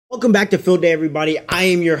Welcome back to Field Day, everybody. I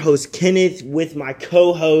am your host, Kenneth, with my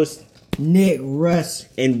co-host, Nick Russ.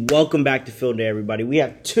 And welcome back to Field Day, everybody. We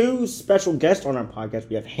have two special guests on our podcast.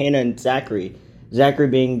 We have Hannah and Zachary. Zachary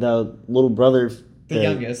being the little brother. The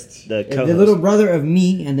youngest. The co-host. The little brother of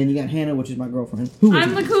me, and then you got Hannah, which is my girlfriend.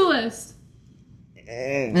 I'm the coolest.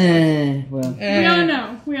 Well.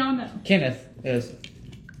 We all know. Kenneth is.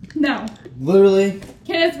 No. Literally.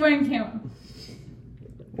 Kenneth's wearing camo.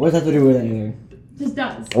 What does that have to do with anything? Just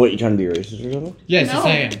does. What, you trying to be racist or something? Yes, No. just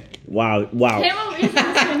saying. Wow. Camo is the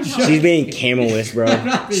skin color. She's being camoist,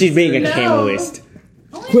 bro. She's being a No. camoist.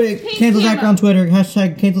 Only Quick, pink cancel camo. Zachary on Twitter.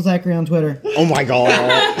 Hashtag cancel Zachary on Twitter. Oh my god.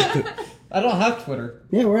 I don't have Twitter.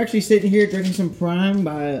 Yeah, we're actually sitting here drinking some Prime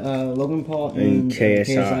by Logan Paul and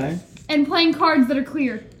KSI. And playing cards that are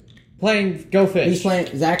clear. Playing Go Fish. He's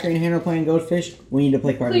playing, Zachary and Hannah are playing Goldfish. We need to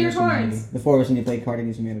play Card Clear Against cards. Humanity. The four of us need to play Card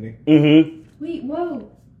Against Humanity. Mm-hmm. Wait,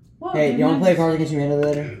 whoa. Hey, do you want to play Card Against Humanity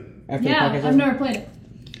later? After Yeah, the podcast? I've never played it.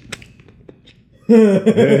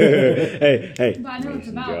 hey. But I know what it's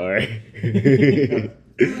about.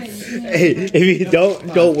 Hey, if you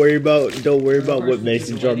don't worry about what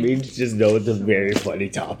Mason jar means. Just know it's a very funny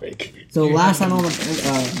topic. So last time on the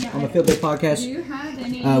Field Day Do podcast, you have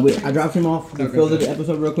any? I dropped him off. We filled the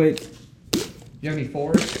episode real quick. You have any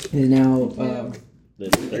fours? He's now.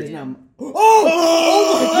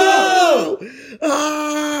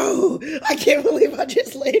 Oh! I can't believe I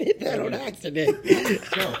just laid it down on accident.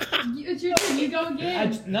 It's your turn. You go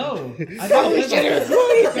again. No. I Probably should have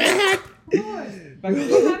recorded that.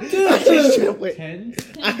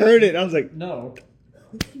 I heard it. I was like, no.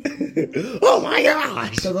 oh my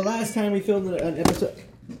gosh. So the last time we filmed an episode.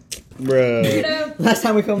 Bruh. Last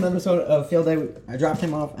time we filmed an episode of Field Day, I dropped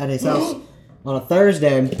him off at his house on a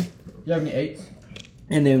Thursday, You have any eights?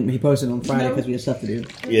 and then he posted on Friday because we had stuff to do.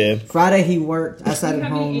 Yeah. Friday he worked. I sat Do you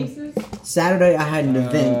at have any home. aces? Saturday I had an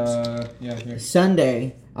event. Yeah, here.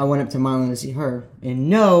 Sunday I went up to Milan to see her, and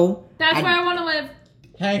no, That's where I want to live.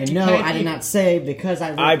 and no, I did not say because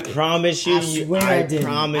I promise you. I swear I didn't.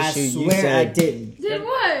 Promise you. You swear I said. didn't. Did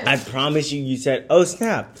what? I promise you. You said. Oh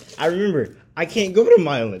snap! I remember. I can't go to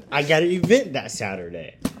Milan. I got an event that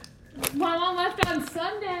Saturday. My mom left on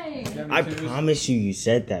Sunday. I promise you. You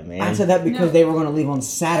said that, man. I said that because No. they were going to leave on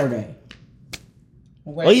Saturday.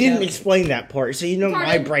 Well, you didn't explain that part, so you know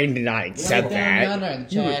my brain did not accept that.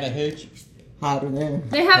 Hotter there.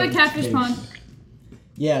 They have a catfish pond.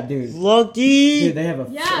 Yeah, dude. Lucky. Dude, they have a.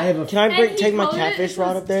 Yeah. They have a. Can I And he take my colored it, catfish it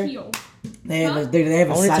rod was up there? teal. They have a. Huh? Dude, they have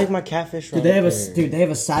I a want to side. take my catfish rod. Dude, they have up a. there. Dude, they have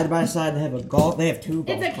a side by side. They have a golf. They have two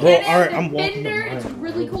golf. It's a carts. Well, Kenneth alright, I'm walking Defender. behind. It's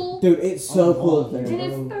really cool. Dude, it's so cool up there. And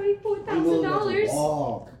it's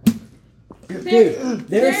 $34,000. Dude,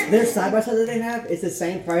 their side by side that they have, it's the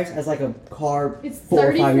same price as like a car It's 4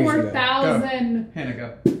 or 5 years ago. $34,000 Hannah,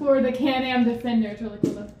 go. for the Can-Am Defender. It's really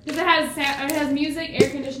cool though. Because it has music, air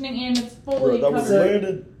conditioning, and it's fully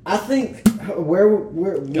covered. I think where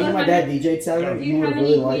me and my dad DJ'd Saturday, Do you you would have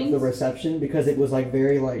really any like the wings? reception because it was like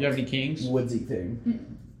very like You have any kings? woodsy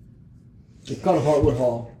thing. It's called Heartwood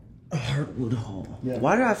Hall. Heartwood Hall. Yeah.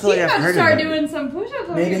 Why do I feel You like I've got to heard start of it? doing some push-ups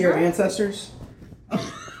over Maybe here, your bro. ancestors.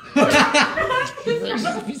 You're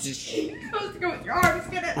supposed to go with your arms.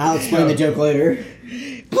 Get it. I'll explain the joke later.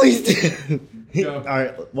 Please do. Go. All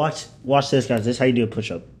right, watch this, guys. This is how you do a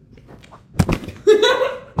push-up.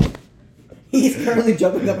 He's currently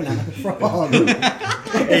jumping up and out like a frog. Like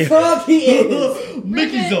a frog he is.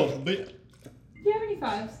 Mickey Zone. Do you have any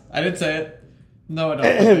fives? I didn't say it. No, I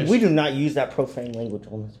don't. We do not use that profane language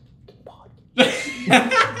on this podcast.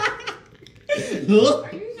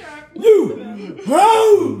 Are you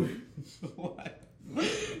sure? What?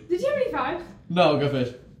 Did you have any fives? No, go fish.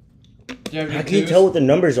 Do you have any How can you twos? tell what the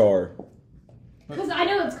numbers are? Because I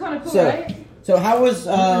know it's kind of cool, So- right? So how was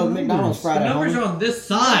McDonald's The Friday? numbers homie? are on this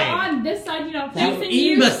side. On this side, you know, That facing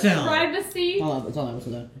you, imbecile. privacy. Hold on, it's on that. What's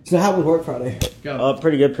that? So how was work Friday? Go.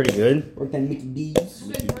 Pretty good, pretty good. Worked at Mickey D's.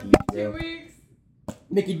 Been working 2 weeks.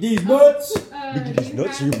 Mickey D's nuts. Do Just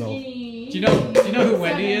nuts in your mouth. Do you know who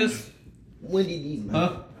Wendy is? Wendy D's.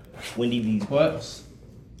 Huh? Wendy D's. What?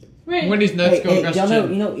 Wait. Wendy's nuts Hey, go hey, across y'all the know,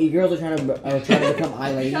 chin. you know, girls are trying to become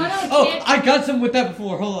eye ladies. Y'all know what Oh, can- I got some with that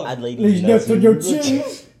before. Hold on. I'd lady These nuts on your chin.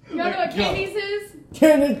 y'all know what Candies is?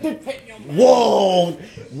 Whoa!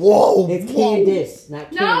 Whoa! It's Candice,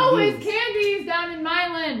 not Candies. No, it's Candies down in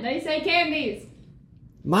Milan. They say Candies.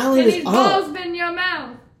 Mine Candies is balls up. been in your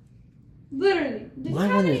mouth. Literally. Did you Mine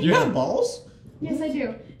have is any? You have balls? Yes, I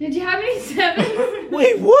do. Did you have any sevens?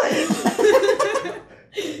 Wait, what?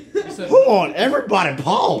 You said- Hold on, everybody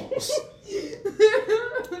pause.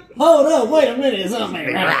 Hold up, wait a minute, something.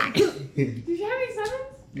 Did you have any sevens?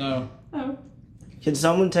 No. Oh. Can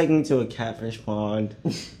someone take me to a catfish pond?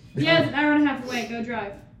 Yeah, it's an hour and a half away. Go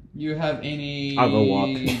drive. You have any? I'll go walk.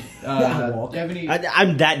 Do you have any?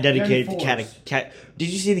 I'm that dedicated to force. cat. Did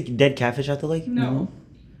you see the dead catfish out the lake? No.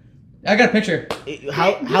 I got a picture.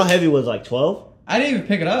 How heavy was it, like 12? I didn't even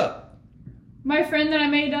pick it up. My friend that I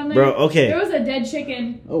made down there. Bro, okay. There was a dead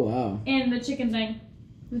chicken Oh wow. in the chicken thing.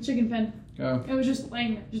 The chicken pen. Go, It was just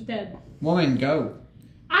laying there, just dead. woman. Go.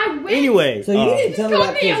 I went. Anyway, So you didn't tell me Call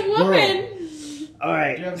about me a this woman. girl. all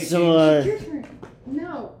right. Do you have any So Your turn.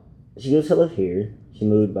 No. she goes to live here. She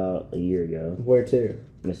moved about a year ago, Where to?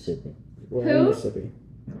 Mississippi. Where Who? in Mississippi?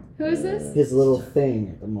 Who is this? His little thing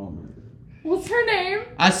at the moment. What's her name?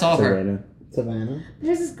 I saw her. Savannah. Savannah.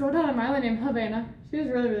 There's this girl down in Milan named Havana. She was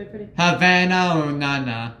really, really pretty. Havana, oh,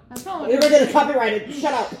 nah. That's all. We're gonna copyright it.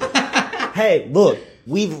 Shut up. Hey, look,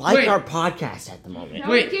 we like Wait. our podcast at the moment. No,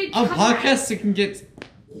 Wait, get on copyright. podcasts it can get.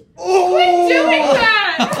 Quit doing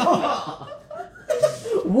that!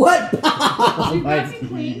 What? You got me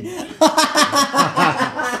clean.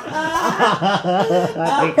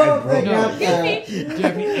 I I No. Give me. Do you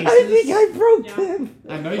have any aces? I think I broke Yeah. them.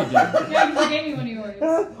 I know you did. Yeah, because you gave me one of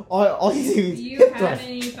yours. All you do Do is you hip have thrust.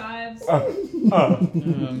 any fives?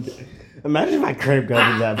 Imagine if I cramp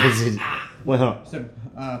got in that position. Well, So,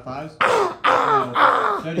 fives?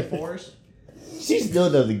 34s? she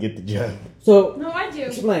still doesn't get the joke. So No, I do.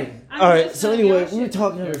 explain. I'm All right, just so telling anyway, y'all we were shit.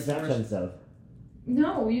 talking about There's Snapchat force. and stuff.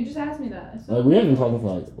 No, you just asked me that. So We haven't been talking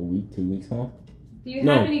for like a week, 2 weeks now. Do you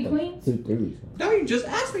have any queens? 2, 3 weeks now. No, you just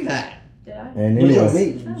asked me that. Did I? And What do you want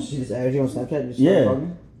anyway, me? She just added you on Snapchat. Just Yeah. started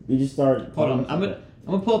talking? we just started. Hold on, I'm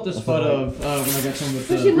gonna pull up this photo of when I got some with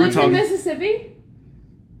So she the. lives in talking- Mississippi?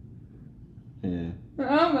 Yeah.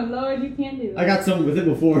 Oh my lord, you can't do that. I got some with it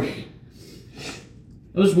before.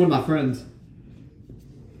 It was one of my friends.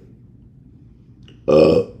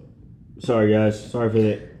 Sorry, guys. Sorry for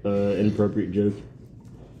that inappropriate joke.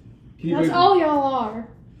 Can you That's move- all y'all are.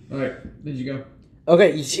 Alright, did you go?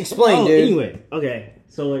 Okay, you explain, dude. Anyway, okay.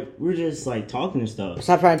 So like we're just like talking and stuff.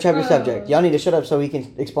 Stop trying to trap your Oh. subject. Y'all need to shut up so we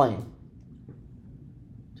can explain.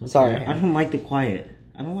 Sorry. I don't like the quiet.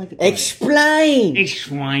 I don't like the quiet. Explain.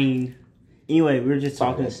 Explain. Anyway, we were just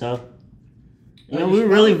talking and stuff. You know, Oh, we you were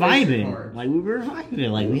really should probably vibing. hard. Like we were vibing.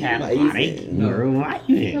 Like we had a Vibing. party. We were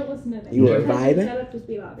vibing. Don't listen to that. You were Shut up, vibing? Shut up, just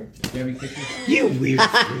be louder. Do you have any pictures? You weird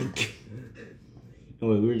freak.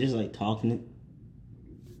 Anyway, we were just like talking.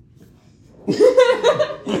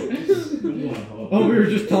 Oh, we were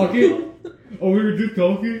just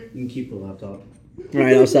talking? You can keep the laptop.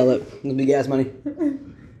 Alright, I'll sell it. It'll be gas money.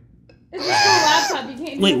 It's just a laptop. You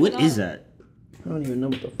can't. do Wait, what nothing is on. that? I don't even know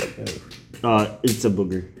what the fuck that is. It's a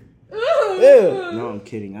booger. Ew. No, I'm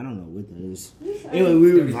kidding. I don't know what that is. Anyway,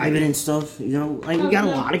 we were vibing and stuff. You know, like we got a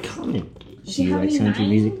lot of common. Does She she have likes any country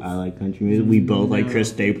music. nines? I like country music. We both like Chris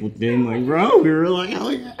Stapleton. Like, bro, we were like,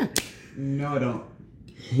 hell yeah. No, I don't.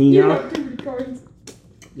 You You know? have 2 records.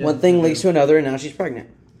 One thing leads to another, and now she's pregnant.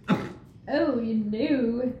 Oh, you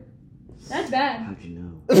knew. That's bad. How'd you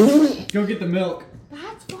know? Go get the milk.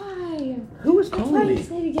 That's why. Who was That's why calling you me?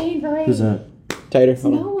 say the game for Who's that? Tater. It's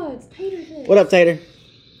Hold on. Noah. It's Tater. Fish. What up, Tater?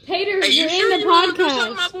 Tater, Hey, you're you sure in you the don't want to do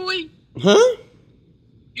something, my podcast. boy? Huh?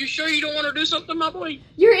 You sure you don't want to do something, my boy?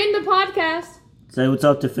 You're in the podcast. Say what's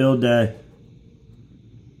up to Phil Day.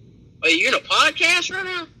 Are you in a podcast right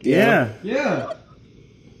now? Yeah. Yeah.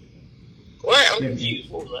 Wait, I'm confused.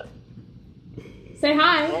 What was that? Say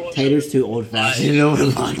hi. Tater's too old fashioned to know what a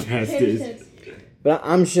podcast Tater is. tits. But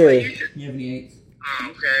I'm sure. You sure? You have any eights?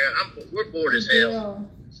 Oh, okay, we're bored as hell. Girl.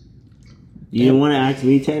 You didn't want to ask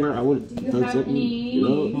me, Tater? I would Do you have any-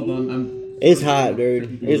 Hold on, It's hot,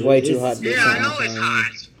 dude. It's way too hot. Yeah, I know it's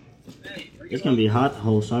hot. It's gonna be hot the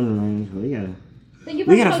whole summer, man. So Think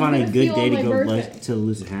about we gotta how find a it's good gonna day feel to on go my bless birthday. to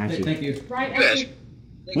Lucihatchee. Thank you. Right Yes. after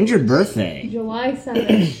When's your birthday? July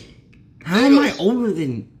 7th. How am I older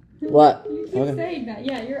than? What? You keep Okay. saying that.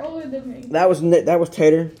 Yeah, you're older than me. That was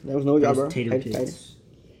Tater. That was no That job, was bro. Tater tits.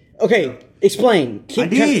 Okay, explain. I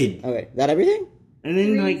did. Okay, that everything? And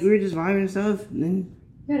then like we were just vibing and stuff. And then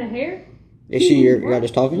You got a hair? Is she your y'all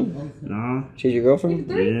just talking? nah, She's your girlfriend?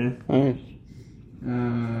 yeah. Alright.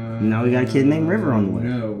 Now we got a kid named River on the way.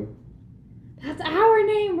 No. That's our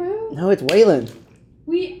name, bro. No, it's Waylon.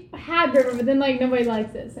 We had River, but then like nobody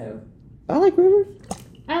likes it, so I like River.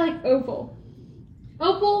 I like Opal.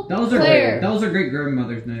 Opal. That was our Claire. great. That was our great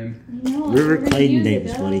grandmother's name. No, River we're gonna Clayton use it,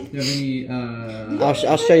 Davis, duh. buddy. Do you have any?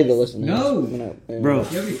 I'll show you the list. of names. No. Bro,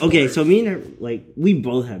 Yeah, we- okay, so me and her, like, we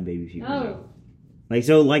both have baby fever. Oh. Like,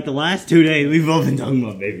 so, like, the last 2 days, we've both been talking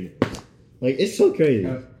about baby. Like, it's so crazy.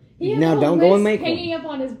 He has Now a whole don't go and list make one. hanging up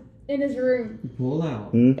on in his room. Pull out.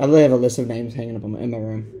 I literally have a list of names hanging up in my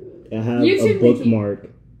room. I have You a too, Mickey. bookmark.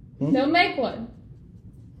 Don't make one.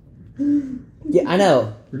 Yeah, I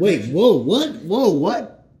know. Wait, whoa, what? Whoa,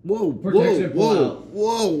 what? Whoa, Protection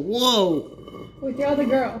whoa. With your other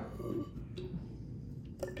girl.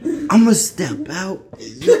 I'm gonna step out.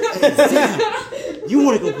 You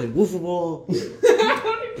wanna go play wiffle ball?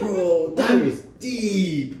 Bro, that was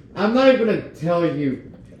deep. I'm not even gonna tell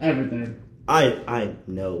you everything. I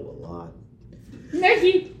know a lot.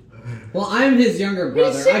 Nikki. Well, I'm his younger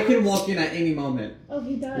brother. should- I can walk in at any moment. Oh,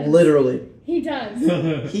 he does. Literally. He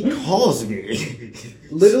does. He calls me.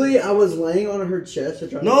 Literally, I was laying on her chest.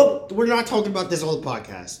 Nope, we're not talking about this whole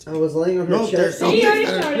podcast. I was laying on her Nope, there's chest. He already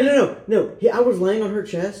something. started. No. I was laying on her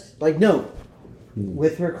chest. Like, no.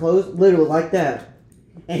 With her clothes, literally, like that.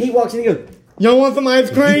 And he walks in and he goes, Y'all want some ice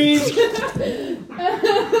cream?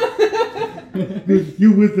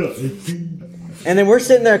 You with us? and then we're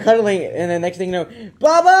sitting there cuddling, and then next thing you know,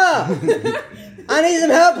 Baba! I need some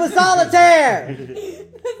help with solitaire!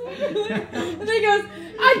 And then he goes,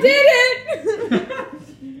 I did it!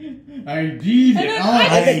 I did And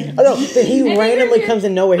it. then Oh, Then he And randomly then comes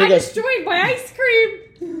in nowhere. He I goes, destroyed my ice cream!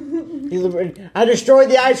 I destroyed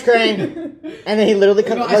the ice cream! And then he literally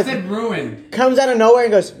no, I said ruin. comes out of nowhere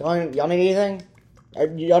and goes, y'all need anything?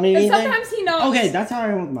 Y'all need And anything? sometimes he knocks. Okay, that's how I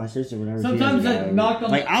am with my sister whenever she Sometimes has a I guy. knock on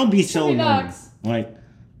Like, I'll be so He annoyed. knocks. Like,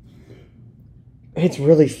 It's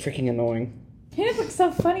really freaking annoying. Kenneth looks so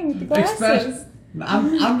funny with the glasses. Especially-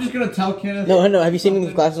 I'm just gonna tell Kenneth. No, have you seen me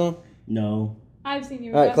with glasses on? no. I've seen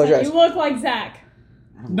you. All right, close your eyes. You look like Zach.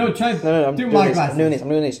 No, try No, I'm do doing my this. glasses. I'm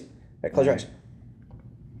doing this. All right, close your eyes.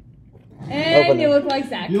 And Open you them. look like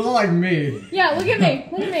Zach. You look like me. Yeah, look at me.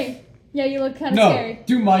 Look at me. Yeah, you look kind of No, scary.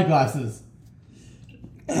 do my glasses.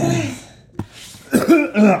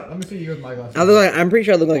 Let me see you with my glasses. I'm pretty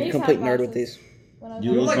sure I look like I a used to complete have nerd with glasses. these. When I was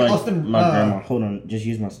You You look look like like Austin, my grandma. Hold on, just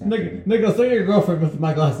use my snap. Nicholas, look at your girlfriend with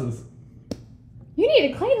my glasses. You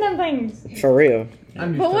need to clean them things. For real.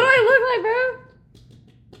 I'm But what do I look like, bro?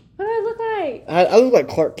 What do I look like? I look like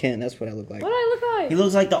Clark Kent. That's what I look like. What do I look like? He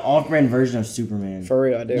looks like the off-brand version of Superman. For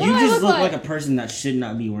real, I do. What You do I just look look like? like a person that should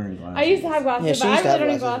not be wearing glasses. I used to have glasses, Yeah, she but I used to really have don't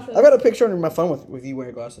need glasses. glasses. I got a picture on my phone with you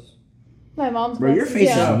wearing glasses. My mom's Bro, your glasses, face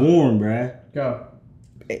yeah. is warm, bruh. Go.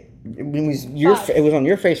 It was it was on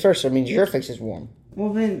your face first, so it means your face is warm.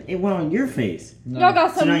 Well, then it went on your face. No. Y'all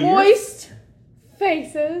got So some now yours- moist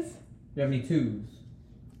faces. You have any twos?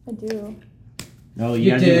 I do. No, You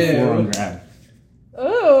you gotta do the do. forearm grab.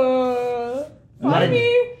 Ooh. Not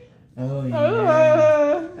Funny.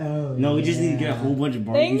 Oh Oh. No, we just need to get a whole bunch of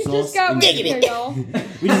barbecue Things sauce. just got and- weird here, y'all. We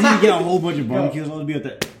just need to get a whole bunch of barbecue sauce and be with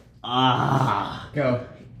the Go.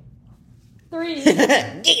 3.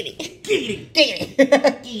 Giggity.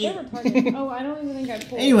 They're retarded. Oh, I don't even think I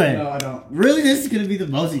pulled. Anyway, No, I don't. really, this is gonna be the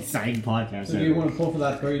most exciting podcast So do ever. you want to pull for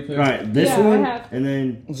that 3 too? All right, this Yeah, I one, have. and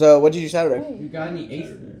then So, what did you do Saturday? You got any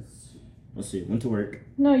aces? let's see. Went to work.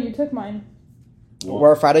 No, you took mine.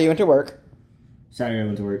 Where Friday you went to work. Saturday I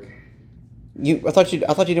went to work. I thought you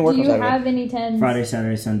didn't work Do on you Saturday. have any 10s? Friday,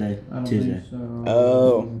 Saturday, Sunday, I don't Tuesday. think so.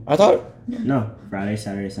 Oh, I thought No, Friday,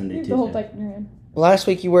 Saturday, Sunday, You have the whole Tuesday. type in your head. last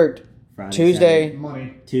week you worked Friday, Tuesday. Money.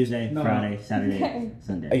 Saturday, Tuesday, No. Friday, Saturday, Okay. Are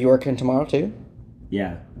Sunday. you working tomorrow too?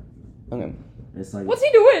 Yeah, Okay. it's like. What's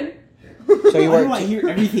he doing? So you Why do work I hear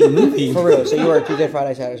everything moving? for real. So you work Tuesday,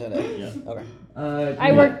 Friday, Saturday, Sunday. Yeah. Okay.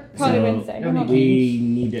 I work probably So, Wednesday. you have any We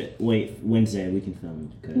need to wait Wednesday. We can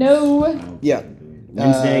film. 'Cause No. I don't Yeah. think we're doing it.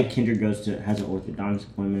 Wednesday, Kendra has an orthodontist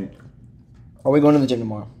appointment. Are we going to the gym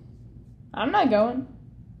tomorrow? I'm not going.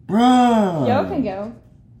 Bro, Y'all can go.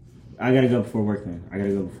 I gotta go before work, man. I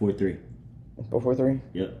gotta go before 3. Before 3?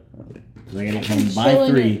 Yep. 'Cause I gotta come by Chill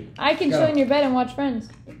in 3. your- I can Go. chill in your bed and watch Friends.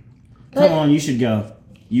 Come on, you should go.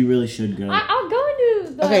 You really should go. I'll go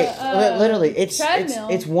into the Okay, literally, it's treadmill.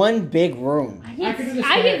 it's one big room. I can do the get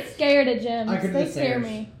stairs. scared at gyms. I can do They the scare stairs.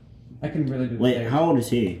 me. I can really do Wait, this. how old is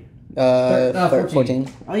he? 14. 14.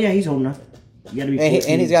 Oh yeah, he's old enough. You gotta be. And,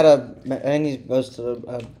 14. and he's got he goes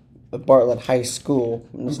to a Bartlett High School.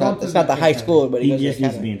 It's I'm not the high school, but He he goes just to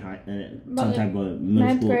needs to academy. be in high, some But type of middle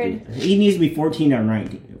ninth school. grade. He needs to be 14 or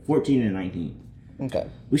 19. 14 and 19. Okay.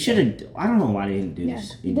 We should have. I don't know why they didn't do Yeah.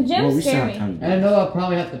 this. The gyms we still scare have me. time to do And I it. know I'll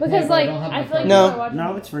probably have to pay, Because but I like don't have I my feel like phone. No. people are watching.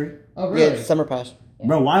 No, it's free. Oh, Yeah, really? it's summer pass.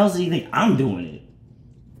 Bro, why else do you think I'm doing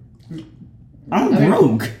it? I'm I mean-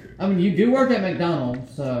 broke. I mean, you do work at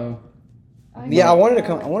McDonald's, so... Yeah, I wanted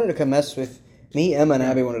to come mess with me, Emma, and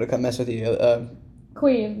Abby wanted to come mess with you.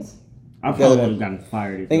 Queens. I probably would have gotten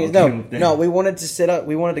fired. If Thing is, y'all came with that. no, we wanted to sit up.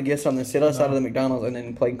 We wanted to get something, sit outside of the McDonald's, and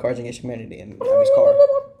then play Cards Against Humanity in Abby's car.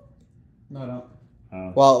 No, I don't.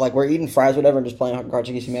 Oh. While like we're eating fries, whatever, and just playing Cards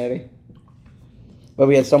Against Humanity. But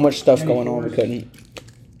we had so much stuff going on, we couldn't.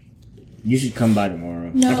 You should come by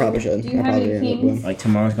tomorrow. No. I probably should. Do you I have probably any end up kings? doing. Like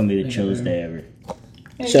tomorrow's gonna be the chillest day ever.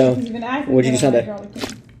 So, He's been acting what'd you do for a Sunday? while,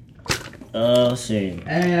 girl. Let's see.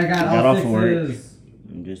 Hey, I got Got all off work. fixes.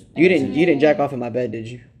 I'm just You didn't jack off in my bed, did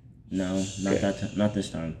you? no, not this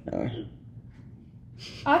time.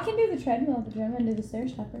 I can do the treadmill at the gym and do the stair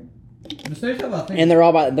stepper. The stage up, I think. And they're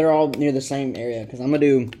all near the same area because I'm gonna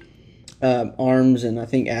do arms and I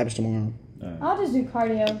think abs tomorrow. I'll just do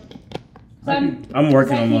cardio. I'm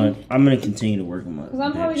working on my. I'm gonna continue to work on my. Because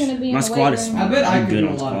I'm probably bench. going to be in My the squat weight is. room. I bet I I'm could good do a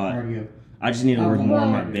on lot of squat. cardio. I just need to work more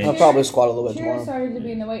on my I'll bench. probably squat a little bit Cheer tomorrow. started to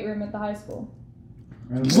be in the weight room at the high school.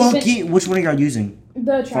 Lucky. Which one are y'all using?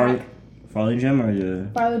 The track. Farley Gym or the?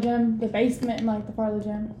 Farley gym, the basement, and like the Farley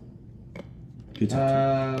gym. Good talk.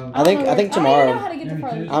 I think I don't even tomorrow know how to get to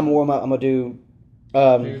Farley. I'm warm up. I'm gonna do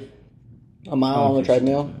a mile on the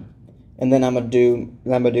treadmill, and then I'm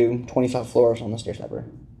gonna do 25 floors on the stair stepper.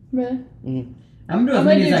 Really? Mm-hmm. I'm doing as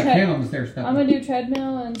many as I can on the stair step. I'm going to do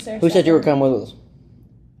treadmill and stair Who said you were coming with us?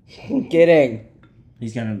 Kidding.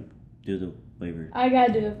 He's gonna do the waiver. I got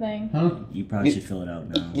to do the thing. Huh? You probably should fill it out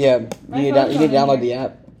now. Yeah, My you phone's need to on download here. the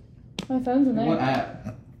app. My phone's in there. What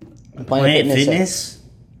app? Planet Fitness.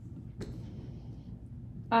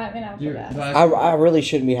 I mean, I'll put Dude, that. I really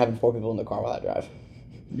shouldn't be having 4 people in the car while I drive.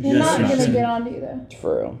 You're Yes, not yes. going to get onto either.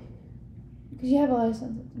 For real. Because you have a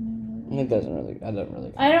license. It doesn't really. I don't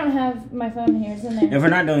really. I don't have my phone here. It's in there. If we're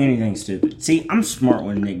not doing anything stupid. See, I'm smart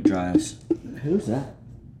when Nick drives. Who's that?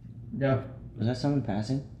 Go. Was that someone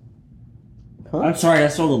passing? Huh? I'm sorry, I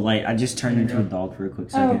saw the light. I just turned into a dog for a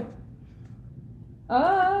quick second.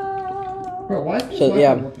 Oh. Bro, why is this So Wi-Fi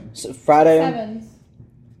yeah, working? so Friday Sevens.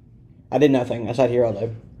 I did nothing. I sat here all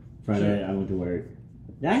day. Friday, I went to work.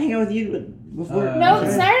 Did I hang out with you before? No,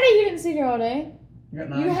 Saturday? Saturday you didn't sit here all day. You got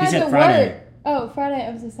You 9? had said to Friday. work. Oh, Friday.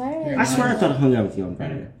 It was a Saturday. I swear I thought I hung out with you on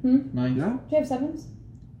Friday. 9? No? Do you have sevens?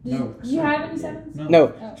 No. Do you have any sevens?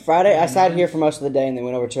 No, Oh. Friday I sat here for most of the day and then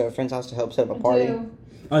went over to a friend's house to help set up a party. Two.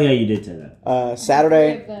 Oh, yeah, you did say that.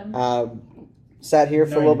 Saturday, Three of them. sat here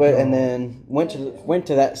for No, a little you bit and don't. then went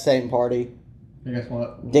to that same party. And guess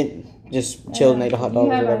what? Didn't just chilled and ate a hot dog or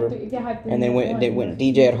whatever. And then went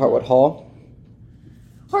DJ at Hartwood Hall,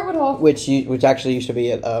 Hartwood Hall. which actually used to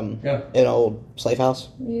be at an old slave house,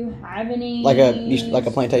 Do you have any? like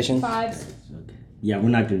a plantation. Fives. Yeah, we're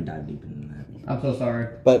not going to dive deep into that. I'm so sorry.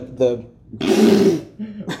 But the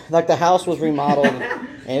the house was remodeled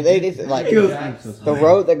and they did like the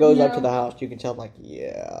road that goes up to the house. You can tell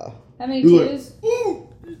How many twos?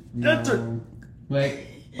 Like,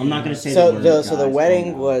 I'm not going to say So the word. the guys,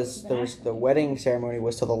 wedding calm was the wedding ceremony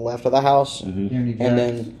was to the left of the house, down. Mhm. and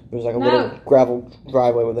then there was like a No. little gravel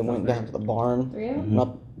driveway where they went down to the barn. Three of them?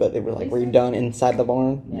 Not, but it was like redone inside the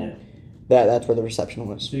barn. Yeah. That's where the reception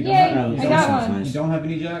was. so you don't Yay, have, I you got don't- one. You don't have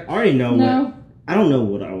any Jack? I already know No. what. I don't know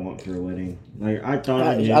what I want for a wedding. Like, I thought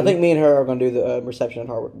I did. I think me and her are gonna do the reception at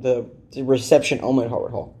Harvard. The reception only at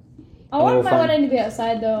Harvard Hall. I want we'll my find- wedding to be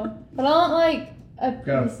outside though, but I want like a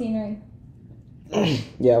Go. pretty scenery.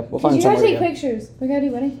 Yeah, we'll Cause find you gotta somewhere. take Yeah. pictures. We gotta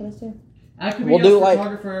do wedding photos too. I could be We'll a do, like-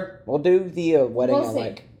 photographer. We'll do the wedding We'll at see.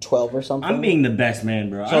 like 12 or something. I'm being the best man,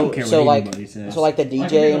 bro. I So- don't care so, what like- anybody says. So like the I can DJ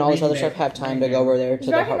do and a all this other ring stuff day. have time to Ring go day. over there to Is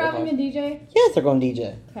the Rocket Harvard Robin Hall. a DJ? Yes, they're going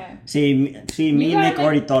DJ. Okay. See, me You and gotta Nick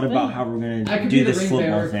already make- thought about how we're I gonna could do be the this ring football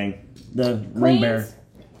bearer. thing. The ring bearer. Queens?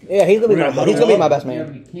 Yeah, he's gonna be We're my gonna he's gonna be my best Do you have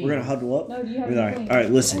man. any kings? We're gonna huddle up. No, do you have We're any like, queens? all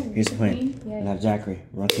right, listen. Oh, Here's the plan. queen? We're Yeah. gonna have Zachary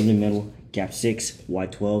run through the middle, gap 6,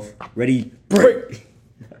 wide 12. Ready, break.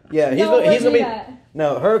 Yeah, he's No, gonna we'll do be that.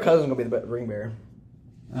 no. Her cousin's gonna be the ring bearer.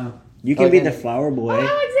 Oh. You can be the Alexander. flower boy, Oh,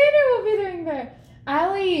 Alexander will be the ring bearer.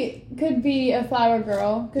 Allie could be a flower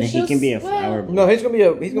girl. and he can be a flower boy. No, he's gonna be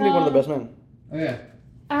one of the best men. Oh, yeah.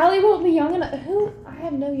 Allie won't be young enough. I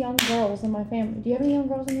have no young girls in my family. Do you have any young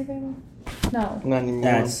girls in your family? No. Not anymore.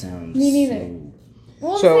 That sounds. Me neither. so-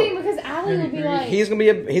 Well, So- see, because Allie will be like. He's gonna be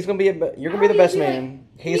you're gonna be the Allie best would be man.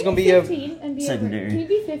 He's He'd gonna be be a 15 and be secondary. He'd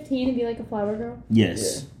be 15 and be like a flower girl.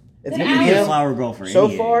 Yes. it's Then gonna be You can be a him. flower girl for So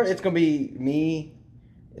any far, age. it's gonna be me.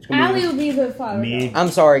 It's gonna Allie be will be the flower Me. girl. I'm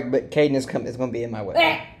sorry, but Caden is gonna be in my wedding.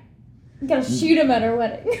 Eh. You gotta shoot him at her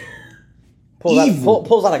wedding. Pulls out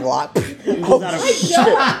a Glock. Pulls out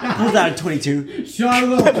a, pulls out a 22. Shot a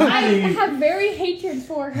little I baddie. have very hatred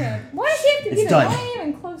for him. Why does he have to It's be there? done. Why ain't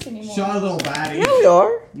even close anymore? Shot a little baddie. Yeah, we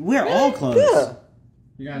are. We're all close. Yeah.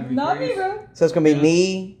 You got any Not me, threes? bro. So it's gonna be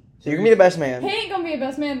me. So you're gonna be the best He man. ain't gonna be a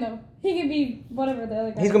best man though. He can be whatever the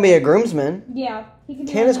other guy. He's gonna be a groomsman. Yeah. He can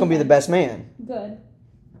be Kenneth's gonna be the best man. Good.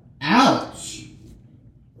 Ouch.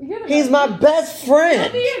 You're the He's best. my best He'll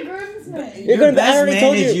friend. be a groomsman. You're Your gonna. I best already man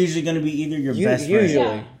told is you. usually going to be either your You- best friend. usually.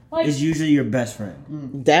 Yeah. Like, Is usually your best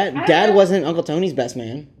friend. Dad wasn't Uncle Tony's best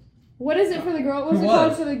man. what is it for the girl? What's Who it called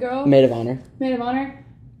was? for the girl? Maid of honor. Maid of honor.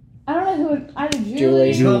 I don't know who would. Either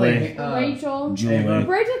Julie. Julie. Rachel. Julie.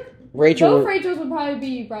 Rachel. Both Rachels would probably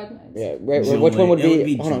be bridesmaids. Yeah. Julie. Which one would It would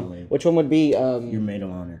be? be Hold on. Julie. Which one would be? Your maid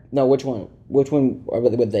of honor. No. Which one? Which one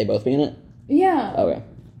would they both be in it? Yeah. Okay.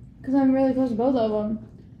 Because I'm really close to both of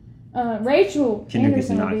them. Rachel Kendrick is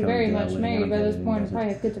Anderson not will be coming very to that much wedding. married I'm by this kidding, point and doesn't.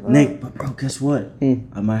 probably have kids of her own. Nick, but bro, guess what? Hmm.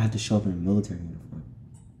 I might have to show up in a military uniform.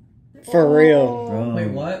 For real. Bro.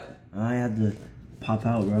 Wait, what? I had to pop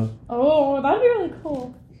out, bro. Oh, that'd be really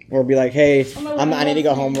cool. Or be like, hey, Oh, I need to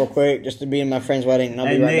go home real quick just to be in my friend's wedding, and I'll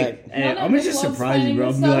Hey, be right Nick, back. hey, Y'all know I'm gonna Nick just loves surprise you, planning bro.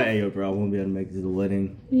 I'm this gonna be like, stuff. hey, yo, bro, I won't be able to make it to the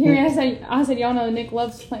wedding. You hear me? I said, y'all know Nick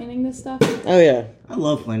loves planning this stuff. Oh yeah, I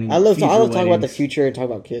love planning. I love future talking about the weddings. future and talk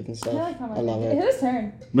about kids and stuff. I like how much. I love it. His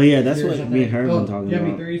turn. But yeah, that's Here's what the me and thing. her Oh, been talking you have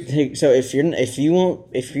any about. threes? Hey, so if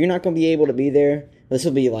you're not gonna be able to be there, this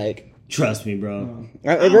will be like Trust me, bro.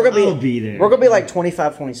 we're I'll be there. We're gonna be like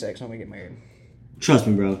 25, 26 when we get married. Trust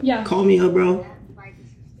me, bro. Yeah. Call me up, bro.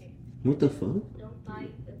 What the fuck?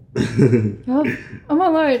 20 Oh my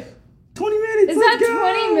lord. minutes. Is that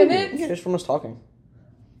 20 minutes? Just from us talking.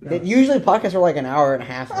 Usually podcasts are like an hour and a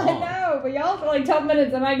half I long. know, but y'all for like 12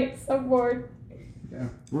 minutes and I get so bored.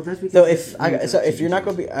 Well, that's because So if you're not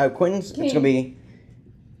gonna be Quentin's, it's gonna be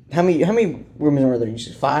how many rooms are there? You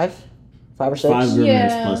said 5 or 6. 5 roommates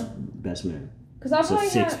Yeah. plus best man. Because I'll So probably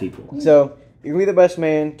 6 have, people. So you're gonna be the best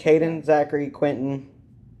man. Caden, Zachary, Quentin.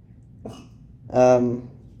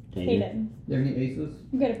 Hayden. You have any aces?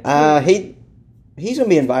 I'm gonna. He's gonna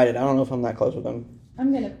be invited. I don't know if I'm that close with him.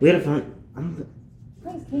 I'm gonna. We gotta find. I don't.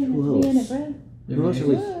 Where's Hayden? Who Be in it, else? bro. You Who have else any are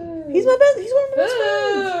we? aces? He's my best. He's one of my best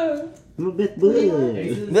friends. I'm a bit blue.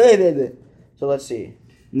 Aces? So let's see.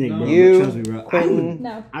 Nick, bro, You, trust me, bro. Quentin,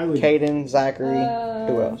 No. I would. Caden, Zachary.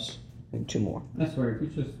 Who Uh, else? And 2 more. I swear, if you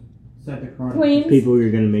just set the corner. Queens. People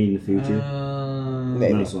you're gonna meet in the future.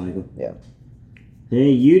 Maybe. Most likely. Yeah.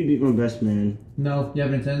 Hey, you'd be my best man. No, you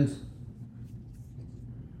have any tens?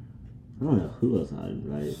 I don't know who else I'd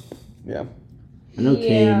invite. Yeah. I know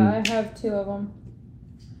Yeah, Caden. I have 2 of them.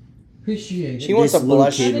 Appreciate She it. wants This a little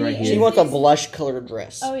blush. kid right She here. wants a blush colored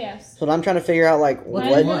dress. Oh yes. So I'm trying to figure out like What's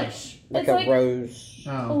what, blush? like It's a like- rose.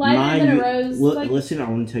 Oh. Lighter than a rose. like, Listen, I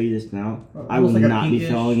want to tell you this now. Oh, I will almost like a not be pinkish.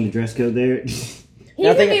 following the dress code there. he Now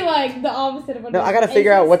could think- be like the opposite of what. No, I gotta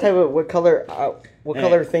figure out what color Hey.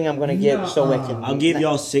 color thing I'm gonna get so we Nuh-uh. can. I'll give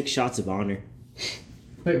y'all 6 shots of honor.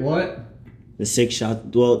 Wait, what? The 6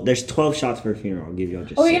 shot. Well, there's 12 shots for a funeral. I'll give y'all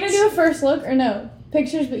just. Are we 6. gonna do a first look or no?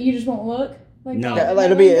 Pictures, but you just won't look. Like No. that? Yeah,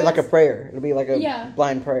 it'll be like a prayer. It'll be like a Yeah.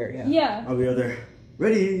 blind prayer. Yeah. Yeah. I'll be over there.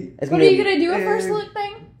 Ready? It's What are you gonna do? A first and look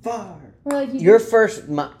thing? Fire. Or like you? Your first.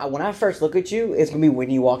 When I first look at you, it's gonna be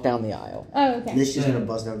when you walk down the aisle. Oh, okay. This is gonna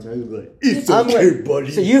bust down to me. Like, it's I'm okay, gonna-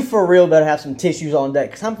 buddy. So you for real better have some tissues on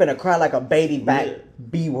deck, cause I'm gonna cry like a baby back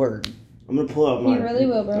B word. I'm gonna pull out my. You really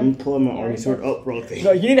will, bro. I'm gonna pull out my Yeah, army it sword does. up real quick.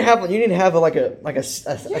 No, you need to have like a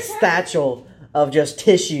satchel of just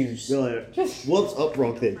tissues. Go ahead. Whoops, up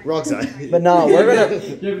real quick. Wrong side. But no, we're gonna.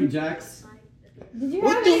 You have any jacks? Did you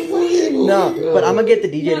have any plans? No, but I'm gonna get the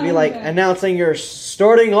DJ to be like Okay. announcing your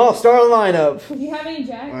starting lineup. Do you have any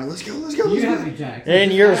jacks? Alright, let's go, let's go, You let's have go. any jacks?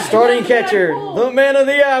 And your Just starting Yeah, but I catcher, pulled. the man of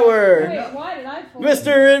the hour, Wait, why did I pull?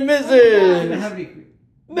 Mr. and I didn't Mrs. have any.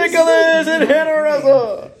 Nicholas and Hannah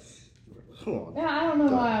Russell. Come on. Yeah, I don't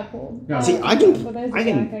know why I pulled. No. See, don't I know, can- but there's a I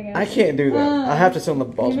can- jack, guess. I can't do that. I have to sit on the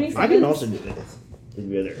balls. Give me I can also do this.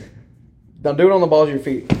 Together. Don't do it on the balls of your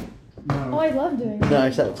feet. Oh, No. I love doing that. No, I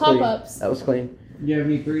said it was clean. Pop-ups. That was clean. You have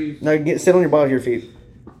any threes? No, sit on your balls of your feet.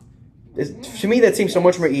 To me, that seems so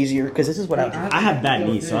much more easier because this is what I would do. I have bad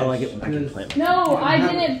knees, so I like it when I can play. No, I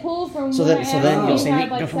didn't pull from. So when then- I so then asked you'll you see had,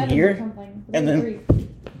 me like, go from 7 or here, something. and then- 3.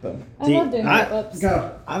 I See, love doing I- pop-ups.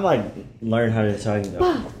 Go. I've like learned how to talk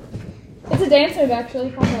about. It's a dance move,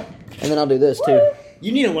 actually. Pop-up. And then I'll do this too.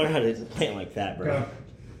 You need to learn how to play it like that, bro. Go.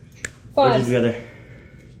 Or 5. just together.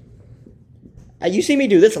 You see me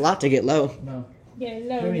do this a lot to get low. No. Get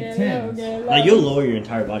low, Give me get 10. low, get low. Like you'll lower your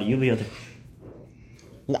entire body. You'll be able to.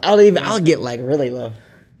 I'll get like really low.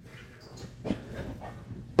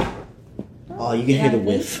 Oh, you can hear the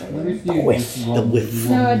whiff. Let me see. Whiff. The whiff.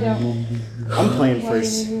 No, I don't. I'm playing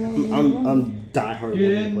first. I'm die hard.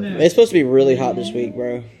 Get in there. It's supposed to be really hot this week,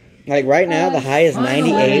 bro. Like right now, the high is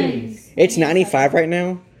 98. It's 95 right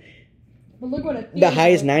now. But look what it feels The high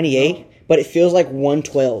is like. 98, but it feels like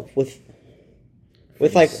 112 with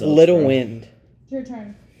like Sucks, little bro. wind. It's your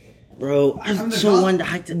turn. Bro, I'm so one to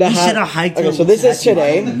hike. The You high- should have hiked. Okay, it so this is exactly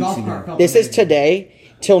today. The golf cart couple This is days. today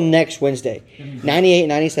till next Wednesday. 98,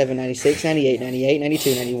 97, 96, 98, 98,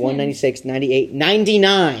 92, 91, 96, 98,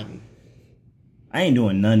 99. I ain't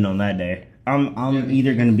doing nothing on that day. I'm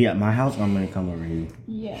either gonna be at my house or I'm gonna come over here.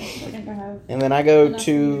 Yes, I think I have. And then I go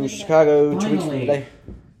to Chicago 2 weeks from Finally. today.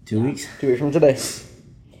 2 weeks? 2 weeks from today.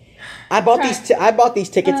 I bought these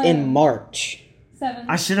tickets in March. 7.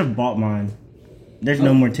 I should have bought mine. There's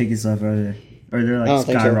no more tickets left, are there? Or they're like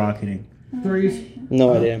skyrocketing. 3s.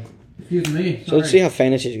 No idea. Excuse me. So let's see how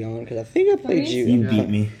fantasy's going, because I think I played you. You beat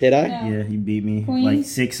me. Did I? Yeah, you beat me. Queen? Like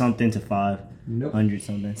 6 something to 5. Nope. 100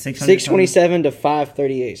 something. 627 to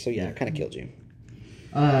 538. So yeah, I kind of killed you.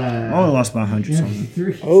 I only lost by 100 something.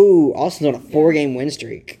 3. Oh, Austin's on a 4-game win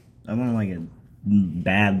streak. I'm on like a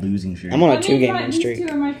bad losing streak. I'm on a 2-game win streak. These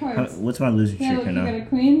 2 are my cards. What's my losing Yeah, streak look, right you now? got a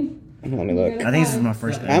queen. Let me look. I think this is my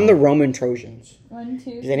first. I'm the Roman Trojans. 1,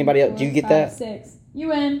 2. Does anybody else? Do you get that? 6. You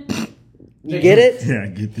win. You get it? Yeah, I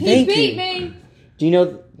get the. He Thank beat you. me. Do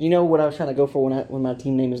you know what I was trying to go for when my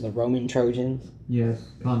team name is the Roman Trojans? Yes.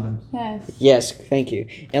 Condoms. Yes. Yes, thank you.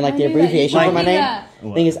 And like I the knew that. abbreviation You for my told me name, that.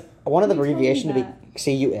 thing is I wanted the You told me abbreviation to be that.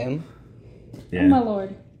 CUM, Oh my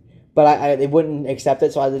lord. but I they wouldn't accept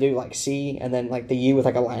it, so I had to do like C and then like the U with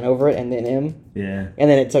like a line over it and then M, Yeah. and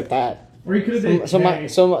then it took that. Or you could have did. So my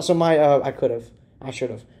I could have, I should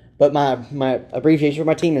have, but my abbreviation for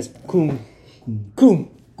my team is cum.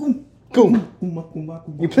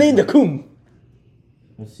 You playing the cum.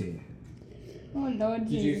 Let's see. Oh lord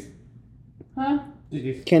Did you? jeez. Huh? Did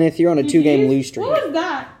you? Kenneth, you're on a Did 2-game you? lose streak, What was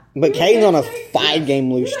that? but Caden's on a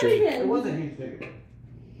 5-game lose streak. It wasn't handshake.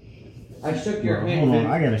 I shook your Hold hand. on,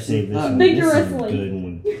 I gotta save this one. Vigorously. This is a good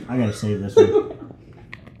one. I gotta save this one.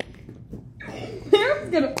 Hair's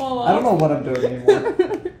gonna fall off. I don't know what I'm doing anymore.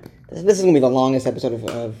 This is gonna be the longest episode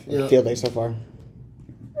of Field Day so far.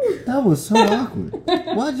 That was so awkward.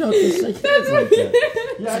 Why'd y'all just say things like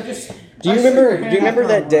that? Yeah, I just. Do you remember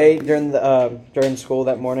that day during school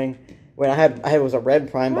that morning when I was a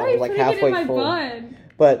red prime Why ball are you like putting it in halfway my full, bud?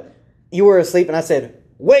 but you were asleep and I said,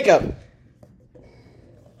 "Wake up!"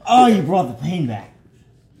 Oh, you brought the pain back.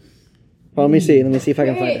 Well, let me see if I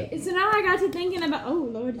can find it. Wait, so now I got to thinking about. Oh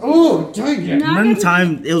lord. Oh, dang it! Now I Remember got to-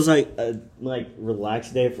 time it was like a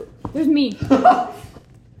relaxed day for. There's me.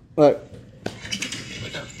 Look,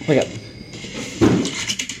 wake up,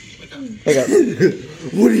 wake up.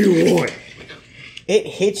 What do you want? It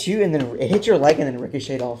hits you and then it hits your leg and then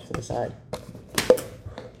ricocheted off to the side.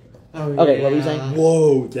 Oh, Okay, what were you saying?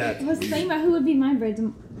 Whoa, that. I was thinking about who would be my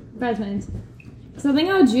bridesmaids. So I think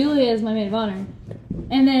how Julia is my maid of honor.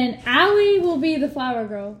 And then Allie will be the flower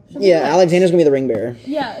girl. She'll be Yeah, like- Alexander's gonna be the ring bearer.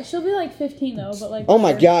 Yeah, she'll be like 15 though, but like. Oh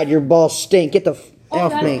my God, your balls stink. Get the Oh,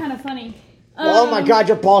 off that's me. kind of funny. Oh my God,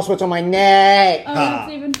 your ball sweat's on my neck. Oh,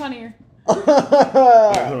 that's even funnier. Hold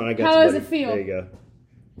on, I got How you, does buddy. it feel? There you go.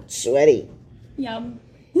 Sweaty. Yum.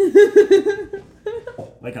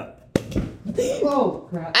 Wake up. Oh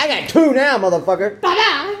crap! I got 2 now, motherfucker.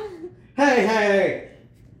 Ta-da! Hey!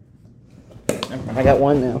 I got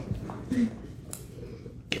 1 now.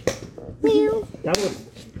 That was.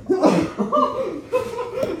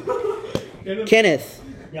 Kenneth,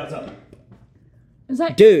 Yeah, what's up? Is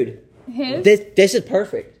that dude, his? this is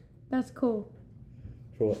perfect. That's cool.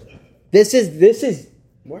 For what? This is.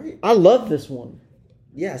 Why? I love this one.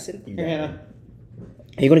 Yeah, I said it. Yeah.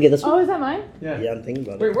 Are you gonna get this one? Oh, is that mine? Yeah. Yeah, I'm thinking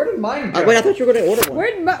about it. Wait, where did mine go? Wait, I thought you were gonna order one.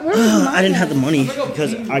 Where was mine? I didn't have the money I'm gonna go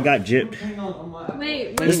because pee. I got gypped. Hang on my.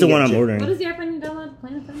 Wait, This is the one I'm what ordering. is the app when you download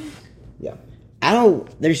Planet Fitness? I don't.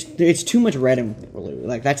 It's too much red and blue.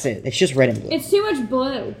 Like that's it. It's just red and blue. It's too much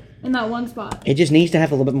blue in that one spot. It just needs to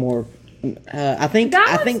have a little bit more. I think.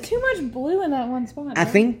 Too much blue in that one spot. I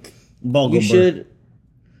think Ball you should.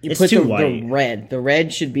 You It's put too the white. red. The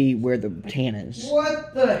red should be where the tan is.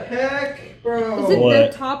 What the heck, bro? Is it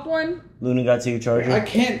What? the top one? Luna got to your charger. I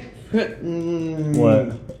can't put.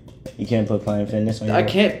 What? You can't put Planet Fitness on your. I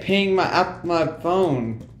can't ping my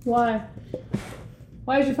phone. Why?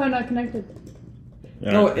 Why is your phone not connected?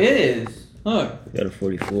 Yeah. No, it is. Look, Got a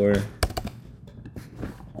 44.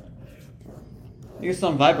 you get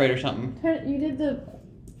some vibrate or something. You did the.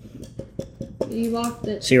 You locked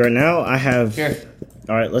it. See, right now I have. Here,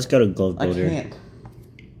 All right, let's go to Glove I Builder. can't.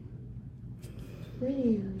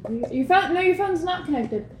 Your phone? No, your phone's not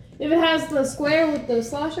connected. If it has the square with the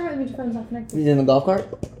slash over it, that means your phone's not connected. He's in the golf cart.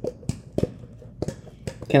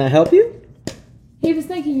 Can I help you? He was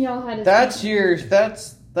thinking y'all had his. That's yours.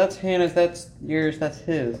 That's Hannah's. That's yours. That's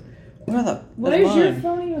his. Where the? What that's does your mine.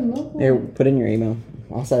 phone even look like? Here, put in your email.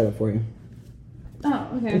 I'll set it up for you. Oh,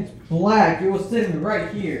 okay. Black. It was sitting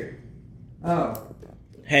right here. Oh.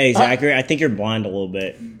 Hey, Zachary, I think you're blind a little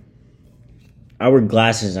bit. I wear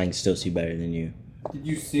glasses and I can still see better than you. Did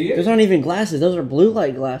you see it? Those aren't even glasses. Those are blue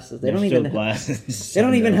light glasses. They They're don't still even. glasses. They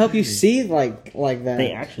don't even No. help you see like that.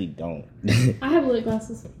 They actually don't. I have blue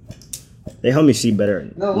glasses. They help me see better.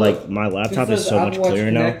 No, like look. my It laptop says is so much Apple Watch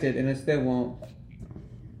clearer now. connected, and it still won't.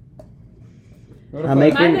 I'm My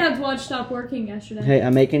making. dad's watch stopped working yesterday. Hey,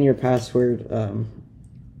 I'm making your password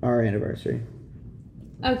our anniversary.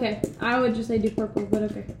 Okay, I would just say do purple, but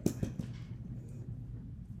okay.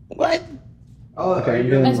 What? Oh, Okay, are I'm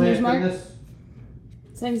you doing- doing Messenger's this? mark? This?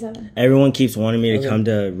 77. Everyone keeps wanting me to Okay. come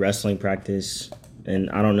to wrestling practice, and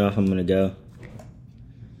I don't know if I'm gonna go.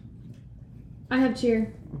 I have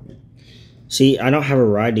cheer. See, I don't have a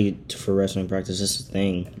ride for wrestling practice. That's the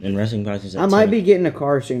thing. And wrestling practice. At I might 10. be getting a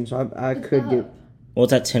car soon, so I It's could up. get. Well,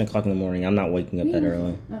 it's at 10 o'clock in the morning. I'm not waking up that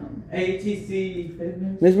early. Oh. ATC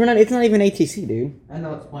Fitness. It's not even ATC, dude. I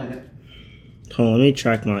know it's Planet. Hold on, let me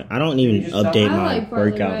track my. I don't even you just update I my like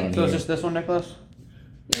Farley workout Right. on So it's here. just this one, Nicholas?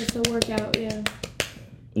 Yeah, it's a workout, yeah.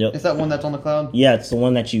 Yep. Is that one that's on the cloud? Yeah, it's the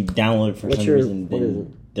one that you downloaded for What's some your- reason, what is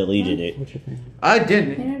then deleted it. What's your thing? I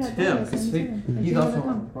didn't. Painter.com It's him. is It's on Twitter. he's also on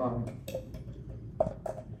Painter.com. the cloud.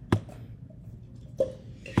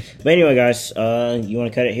 But anyway, guys, you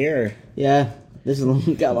want to cut it here? Or? Yeah, this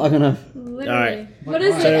is got long enough. Literally. Alright. What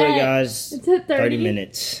is So it anyway, at? guys, It's at 30. 30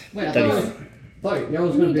 minutes. Wait, I 30. thought that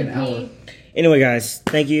was I going to need be to an hour. pee. Anyway, guys,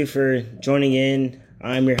 thank you for joining in.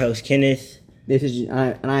 I'm your host, Kenneth. This is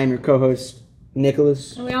I am your co-host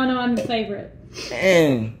Nicholas. And we all know I'm the favorite.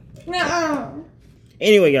 And No.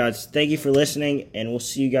 anyway, guys, thank you for listening, and we'll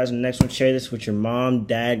see you guys in the next one. Share this with your mom,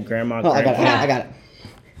 dad, grandma, Oh, I got it. grandpa. I got it.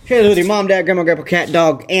 Share this with your mom, dad, grandma, grandpa, cat,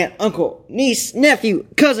 dog, aunt, uncle, niece, nephew,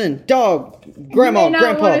 cousin, dog, grandma, You may not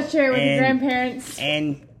grandpa, want to share with your And- grandparents.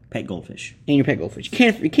 And pet goldfish. and your pet goldfish.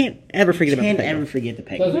 You can't ever forget about Can't the pet ever goldfish. forget the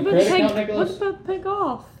pet Does goldfish. it What about credit count, pet, Nicholas? what about pet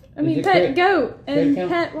golf? I Is mean, it pet credit- goat and credit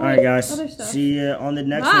count? pet All right, guys. other stuff. See you on the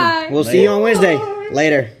next Bye. one. We'll see you on Wednesday.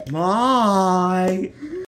 Later. Bye.